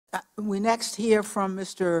We next hear from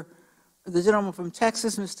the gentleman from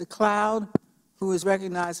Texas, Mr. Cloud, who is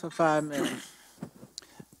recognized for 5 minutes.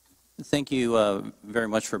 Thank you very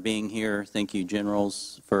much for being here. Thank you,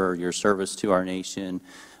 generals, for your service to our nation.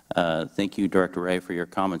 Thank you, Director Wray, for your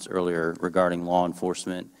comments earlier regarding law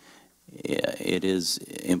enforcement. It is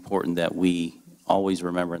important that we always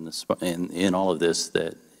remember in all of this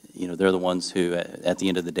that, you know, they're the ones who, at the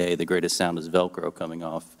end of the day, the greatest sound is Velcro coming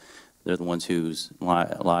off. They're the ones whose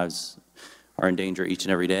lives are in danger each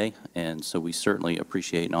and every day, and so we certainly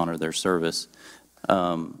appreciate and honor their service.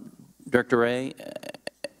 Director Wray,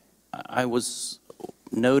 I was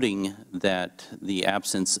noting that the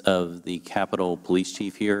absence of the Capitol Police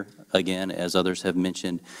Chief here, again, as others have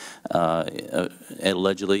mentioned,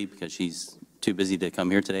 allegedly because she's too busy to come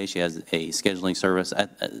here today. She has a scheduling service.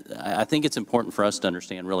 I think it's important for us to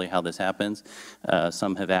understand really how this happens.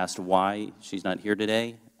 Some have asked why she's not here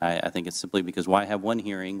today. I think it's simply because why have one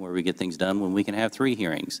hearing where we get things done when we can have 3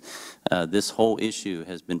 hearings? This whole issue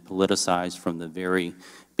has been politicized from the very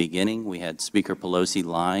beginning. We had Speaker Pelosi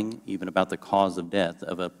lying even about the cause of death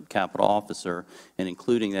of a Capitol officer and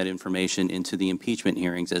including that information into the impeachment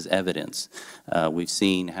hearings as evidence. We've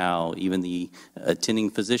seen how even the attending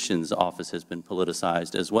physician's office has been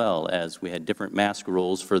politicized, as well as we had different mask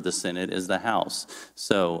rules for the Senate as the House.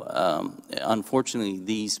 So unfortunately,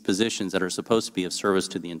 these positions that are supposed to be of service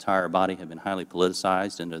to the entire body have been highly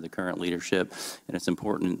politicized under the current leadership, and it's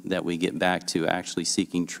important that we get back to actually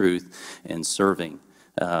seeking truth and serving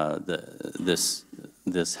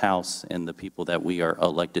this House and the people that we are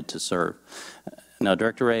elected to serve. Now,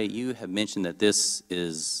 Director Wray, you have mentioned that this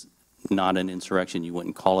is not an insurrection. You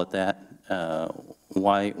wouldn't call it that.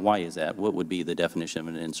 Why is that? What would be the definition of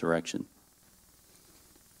an insurrection?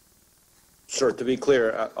 Sure. To be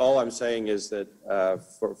clear, all I'm saying is that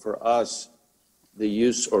for us, the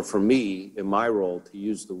use, or for me, in my role, to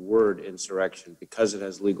use the word insurrection, because it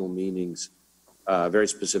has legal meanings, very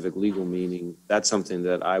specific legal meaning, that's something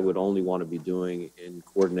that I would only want to be doing in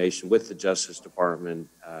coordination with the Justice Department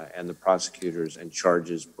and the prosecutors and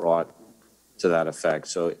charges brought to that effect.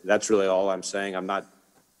 So that's really all I'm saying. I'm not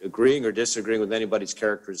agreeing or disagreeing with anybody's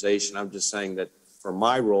characterization. I'm just saying that for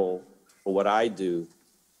my role, for what I do,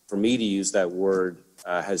 for me to use that word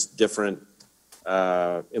has different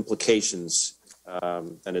implications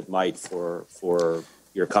than it might for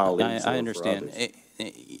your colleagues. I understand.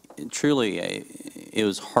 Truly, it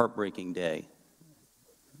was a heartbreaking day.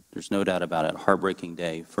 There's no doubt about it. Heartbreaking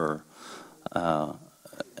day for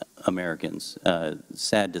Americans.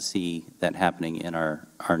 Sad to see that happening in our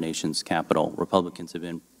nation's capital. Republicans have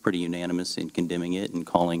been pretty unanimous in condemning it and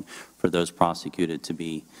calling for those prosecuted to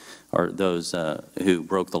be, or those who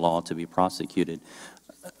broke the law to be prosecuted.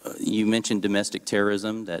 You mentioned domestic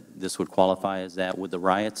terrorism, that this would qualify as that. Would the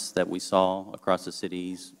riots that we saw across the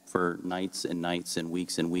cities for nights and nights and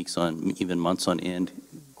weeks on, even months on end,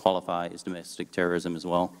 qualify as domestic terrorism as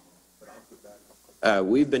well?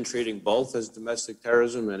 We've been treating both as domestic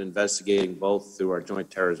terrorism and investigating both through our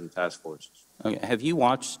joint terrorism task forces. Okay. Have you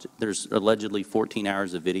watched, there's allegedly 14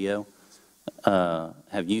 hours of video.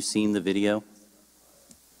 Have you seen the video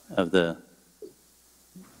of the...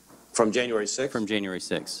 From January 6th? From January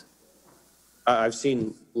 6th. I've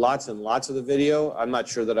seen lots and lots of the video. I'm not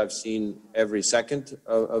sure that I've seen every second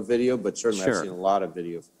of video, but certainly I've seen a lot of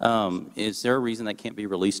video. Is there a reason that can't be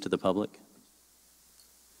released to the public?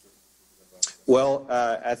 Well,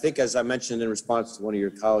 I think, as I mentioned in response to one of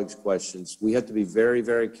your colleagues' questions, we have to be very,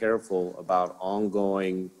 very careful about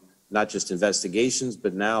ongoing, not just investigations,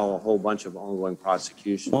 but now a whole bunch of ongoing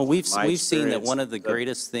prosecutions. Well, we've seen that one of the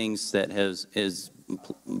greatest things that is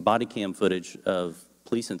body cam footage of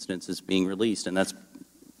police incidents is being released, and that's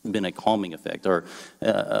been a calming effect, or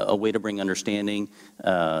a way to bring understanding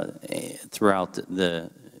throughout the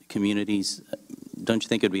communities. Don't you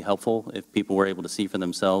think it would be helpful if people were able to see for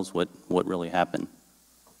themselves what really happened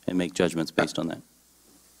and make judgments based on that?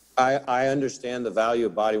 I understand the value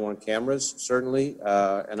of body-worn cameras, certainly,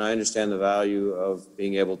 and I understand the value of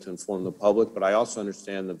being able to inform the public, but I also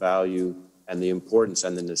understand the value and the importance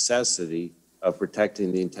and the necessity of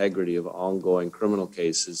protecting the integrity of ongoing criminal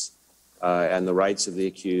cases and the rights of the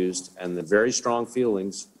accused and the very strong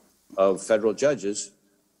feelings of federal judges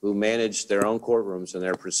who manage their own courtrooms and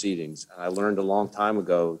their proceedings. And I learned a long time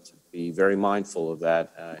ago to be very mindful of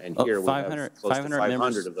that. And here we have close to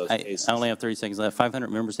 500 of those cases. I only have 30 seconds left.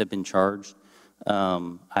 500 members have been charged.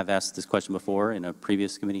 I've asked this question before in a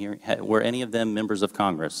previous committee hearing. Were any of them members of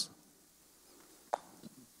Congress?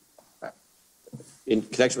 In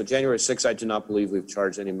connection with January 6th, I do not believe we've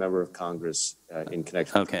charged any member of Congress in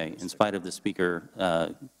connection. Okay, in spite of the speaker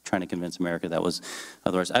trying to convince America that was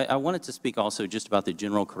otherwise. I wanted to speak also just about the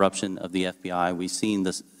general corruption of the FBI. We've seen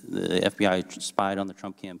this, the FBI spied on the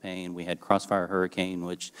Trump campaign. We had Crossfire Hurricane,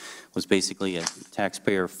 which was basically a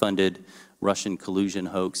taxpayer-funded Russian collusion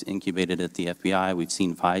hoax incubated at the FBI. We've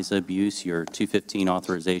seen FISA abuse. Your 215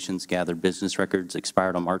 authorizations, gathered business records,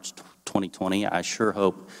 expired on March 2020. I sure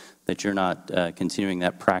hope that you're not continuing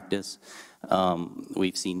that practice.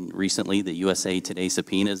 We've seen recently the USA Today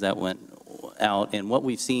subpoenas that went out, and what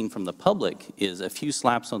we've seen from the public is a few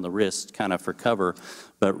slaps on the wrist kind of for cover,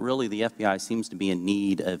 but really the FBI seems to be in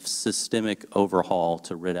need of systemic overhaul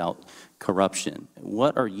to rid out corruption.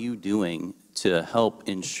 What are you doing to help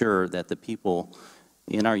ensure that the people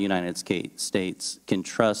in our United States can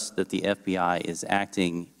trust that the FBI is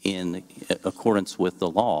acting in accordance with the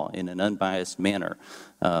law in an unbiased manner?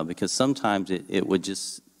 Because sometimes it would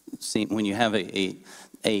just seem, when you have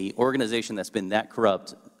a organization that's been that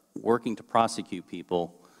corrupt working to prosecute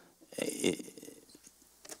people, it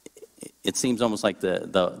seems almost like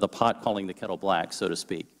the pot calling the kettle black, so to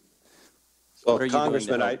speak. Well, what are you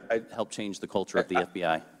Congressman, doing to help change the culture of the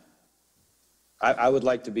FBI? I would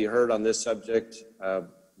like to be heard on this subject,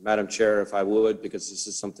 Madam Chair, if I would, because this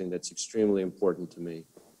is something that's extremely important to me.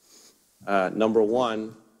 Number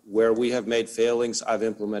one, where we have made failings, I've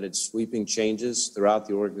implemented sweeping changes throughout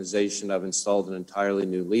the organization. I've installed an entirely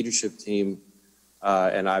new leadership team,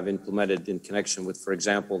 and I've implemented, in connection with, for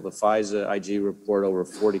example, the FISA IG report, over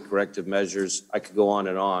 40 corrective measures. I could go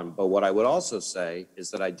on, but what I would also say is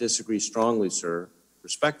that I disagree strongly, sir,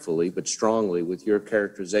 respectfully, but strongly, with your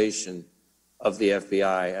characterization of the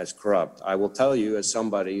FBI as corrupt. I will tell you, as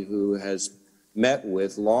somebody who has met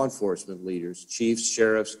with law enforcement leaders, chiefs,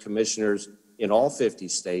 sheriffs, commissioners in all 50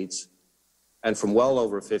 states and from well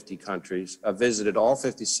over 50 countries, I've visited all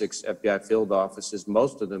 56 FBI field offices,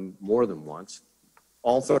 most of them more than once,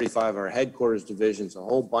 all 35 of our headquarters divisions, a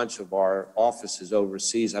whole bunch of our offices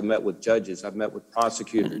overseas. I've met with judges, I've met with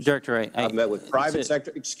prosecutors. Director, I've met with private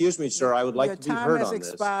sector. Excuse me, sir, I would like to be heard on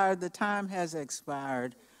this. The time has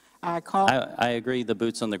expired. I agree the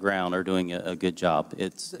boots on the ground are doing a good job.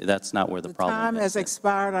 That's not where the problem is. The time has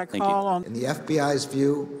expired. I call on. In the FBI's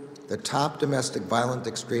view, the top domestic violent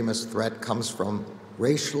extremist threat comes from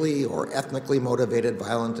racially or ethnically motivated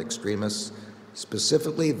violent extremists,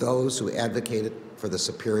 specifically those who advocated for the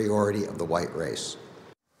superiority of the white race.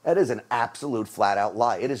 That is an absolute flat-out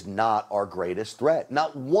lie. It is not our greatest threat.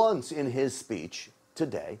 Not once in his speech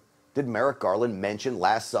today did Merrick Garland mention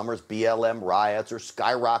last summer's BLM riots or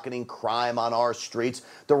skyrocketing crime on our streets,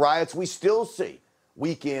 the riots we still see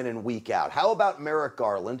week in and week out. How about Merrick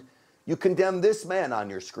Garland? You condemn this man on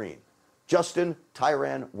your screen, Justin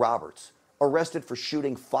Tyran Roberts, arrested for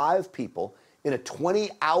shooting 5 people in a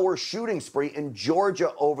 20-hour shooting spree in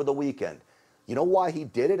Georgia over the weekend. You know why he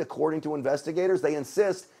did it, according to investigators? They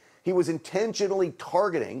insist he was intentionally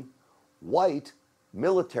targeting white,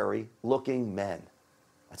 military-looking men.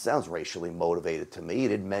 That sounds racially motivated to me. He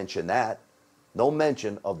didn't mention that. No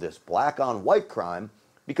mention of this black-on-white crime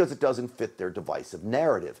because it doesn't fit their divisive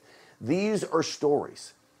narrative. These are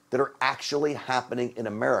stories that are actually happening in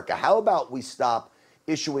America. How about we stop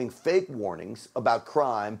issuing fake warnings about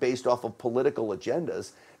crime based off of political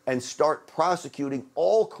agendas and start prosecuting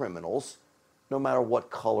all criminals, no matter what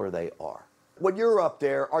color they are? When you're up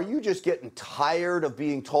there, are you just getting tired of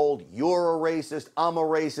being told you're a racist, I'm a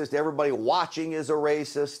racist, everybody watching is a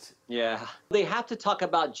racist? Yeah. They have to talk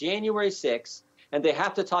about January 6th, and they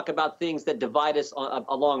have to talk about things that divide us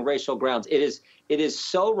along racial grounds. It is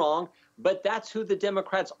so wrong, but that's who the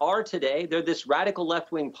Democrats are today. They're this radical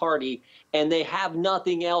left-wing party, and they have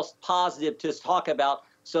nothing else positive to talk about,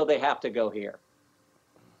 so they have to go here.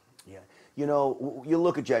 Yeah. You know, you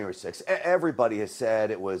look at January 6th, everybody has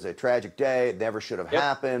said it was a tragic day, it never should have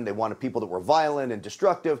happened, they wanted people that were violent and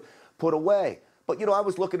destructive put away. But, you know, I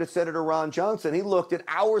was looking at Senator Ron Johnson, he looked at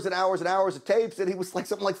hours and hours and hours of tapes, and he was like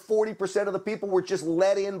something like 40% of the people were just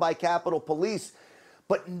let in by Capitol Police.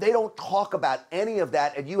 But they don't talk about any of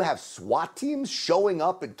that, and you have SWAT teams showing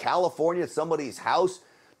up in California at somebody's house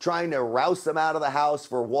trying to rouse them out of the house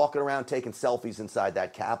for walking around taking selfies inside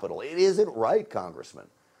that Capitol. It isn't right, Congressman.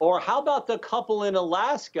 Or how about the couple in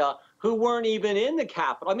Alaska who weren't even in the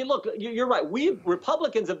Capitol? I mean, look, you're right. We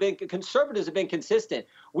Republicans have been, conservatives have been consistent.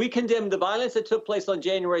 We condemned the violence that took place on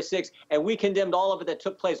January 6th, and we condemned all of it that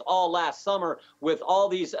took place all last summer with all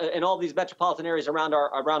these in all these metropolitan areas around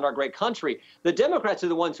our great country. The Democrats are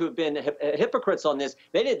the ones who have been hypocrites on this.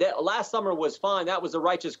 They did that last summer was fine. That was a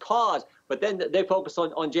righteous cause. But then they focused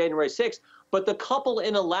on January 6th. But the couple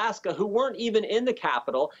in Alaska who weren't even in the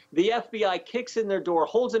Capitol, the FBI kicks in their door,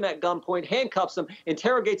 holds them at gunpoint, handcuffs them,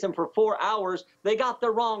 interrogates them for 4 hours. They got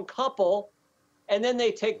the wrong couple. And then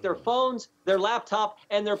they take their phones, their laptop,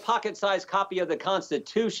 and their pocket-sized copy of the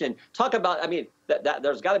Constitution. Talk about, I mean,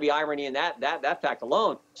 there's got to be irony in that fact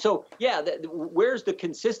alone. So, yeah, where's the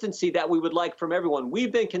consistency that we would like from everyone?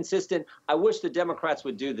 We've been consistent. I wish the Democrats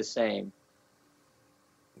would do the same.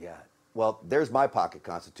 Yeah. Well, there's my pocket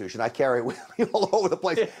Constitution. I carry it with me all over the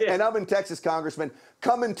place. And I'm in Texas, Congressman.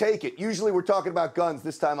 Come and take it. Usually we're talking about guns.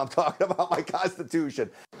 This time I'm talking about my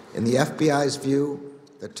Constitution. In the FBI's view,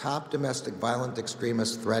 the top domestic violent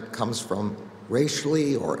extremist threat comes from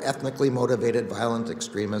racially or ethnically motivated violent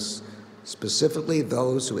extremists, specifically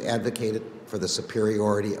those who advocated for the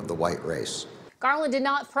superiority of the white race. Garland did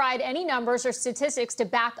not provide any numbers or statistics to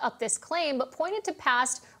back up this claim, but pointed to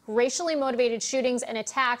past racially motivated shootings and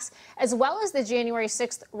attacks, as well as the January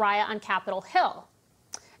 6th riot on Capitol Hill.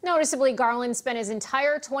 Noticeably, Garland spent his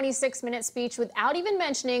entire 26-minute speech without even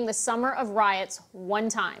mentioning the summer of riots one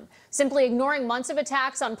time, simply ignoring months of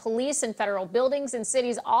attacks on police and federal buildings in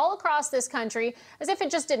cities all across this country as if it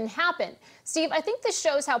just didn't happen. Steve, I think this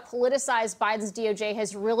shows how politicized Biden's DOJ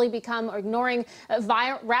has really become, ignoring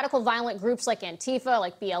radical violent groups like Antifa,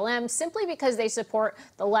 like BLM, simply because they support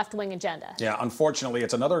the left-wing agenda. Yeah, unfortunately,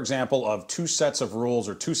 it's another example of two sets of rules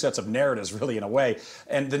or two sets of narratives, really, in a way.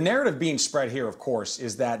 And the narrative being spread here, of course,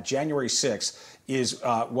 is that January 6th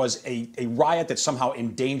was a riot that somehow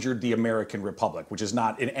endangered the American Republic, which is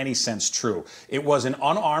not in any sense true. It was an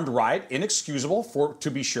unarmed riot, inexcusable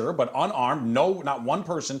to be sure, but unarmed. No, not one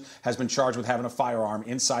person has been charged with having a firearm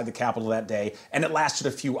inside the Capitol that day, and it lasted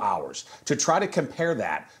a few hours. To try to compare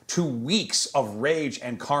that to weeks of rage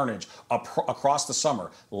and carnage across the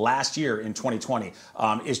summer last year in 2020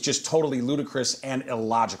 is just totally ludicrous and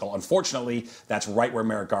illogical. Unfortunately, that's right where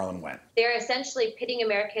Merrick Garland went. They're essentially pitting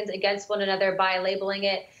Americans against one another by labeling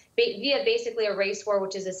it via basically a race war,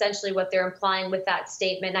 which is essentially what they're implying with that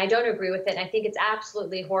statement. And I don't agree with it. And I think it's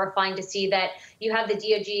absolutely horrifying to see that you have the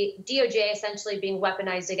DOJ essentially being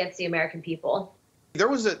weaponized against the American people. There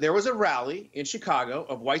was a rally in Chicago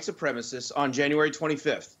of white supremacists on January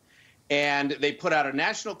 25th. And they put out a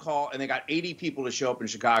national call, and they got 80 people to show up in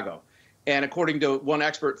Chicago. And according to one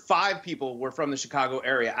expert, 5 people were from the Chicago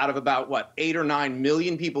area. Out of about, what, 8 or 9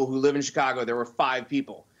 million people who live in Chicago, there were 5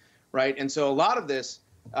 people, right? And so a lot of this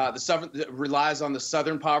relies on the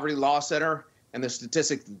Southern Poverty Law Center and the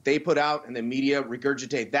statistics that they put out, and the media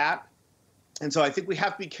regurgitate that. And so I think we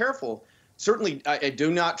have to be careful. Certainly, I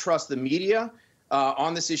do not trust the media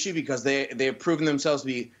on this issue, because they have proven themselves to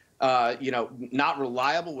be not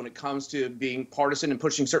reliable when it comes to being partisan and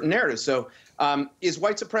pushing certain narratives. So is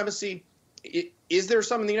white supremacy, is there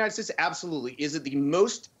some in the United States? Absolutely. Is it the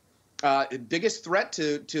most biggest threat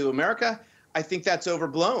to America? I think that's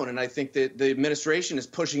overblown, and I think that the administration is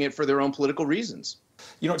pushing it for their own political reasons.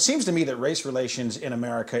 You know, it seems to me that race relations in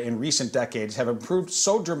America in recent decades have improved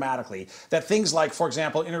so dramatically that things like, for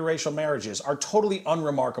example, interracial marriages are totally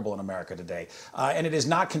unremarkable in America today. And it is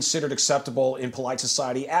not considered acceptable in polite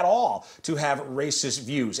society at all to have racist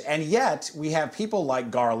views. And yet we have people like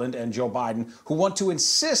Garland and Joe Biden who want to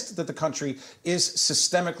insist that the country is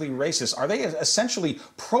systemically racist. Are they essentially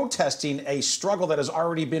protesting a struggle that has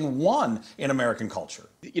already been won in American culture?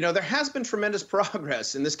 You know, there has been tremendous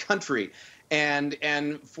progress in this country. And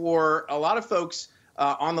for a lot of folks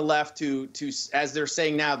on the left to, as they're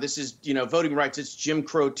saying now, this is, voting rights, it's Jim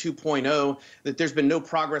Crow 2.0, that there's been no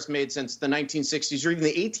progress made since the 1960s or even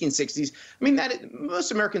the 1860s. I mean,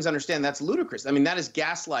 most Americans understand that's ludicrous. I mean, that is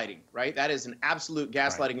gaslighting, right? That is an absolute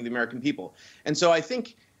gaslighting of the American people. And so I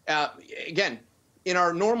think, again, in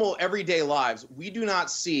our normal everyday lives, we do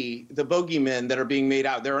not see the bogeymen that are being made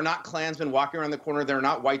out. There are not Klansmen walking around the corner. There are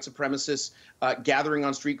not white supremacists gathering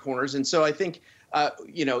on street corners. And so I think,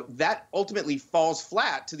 that ultimately falls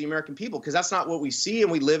flat to the American people, because that's not what we see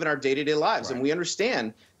and we live in our day-to-day lives. Right. And we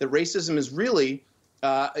understand that racism is really,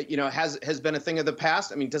 has been a thing of the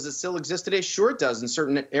past. I mean, does it still exist today? Sure, it does in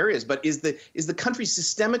certain areas. But is the country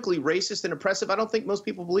systemically racist and oppressive? I don't think most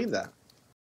people believe that.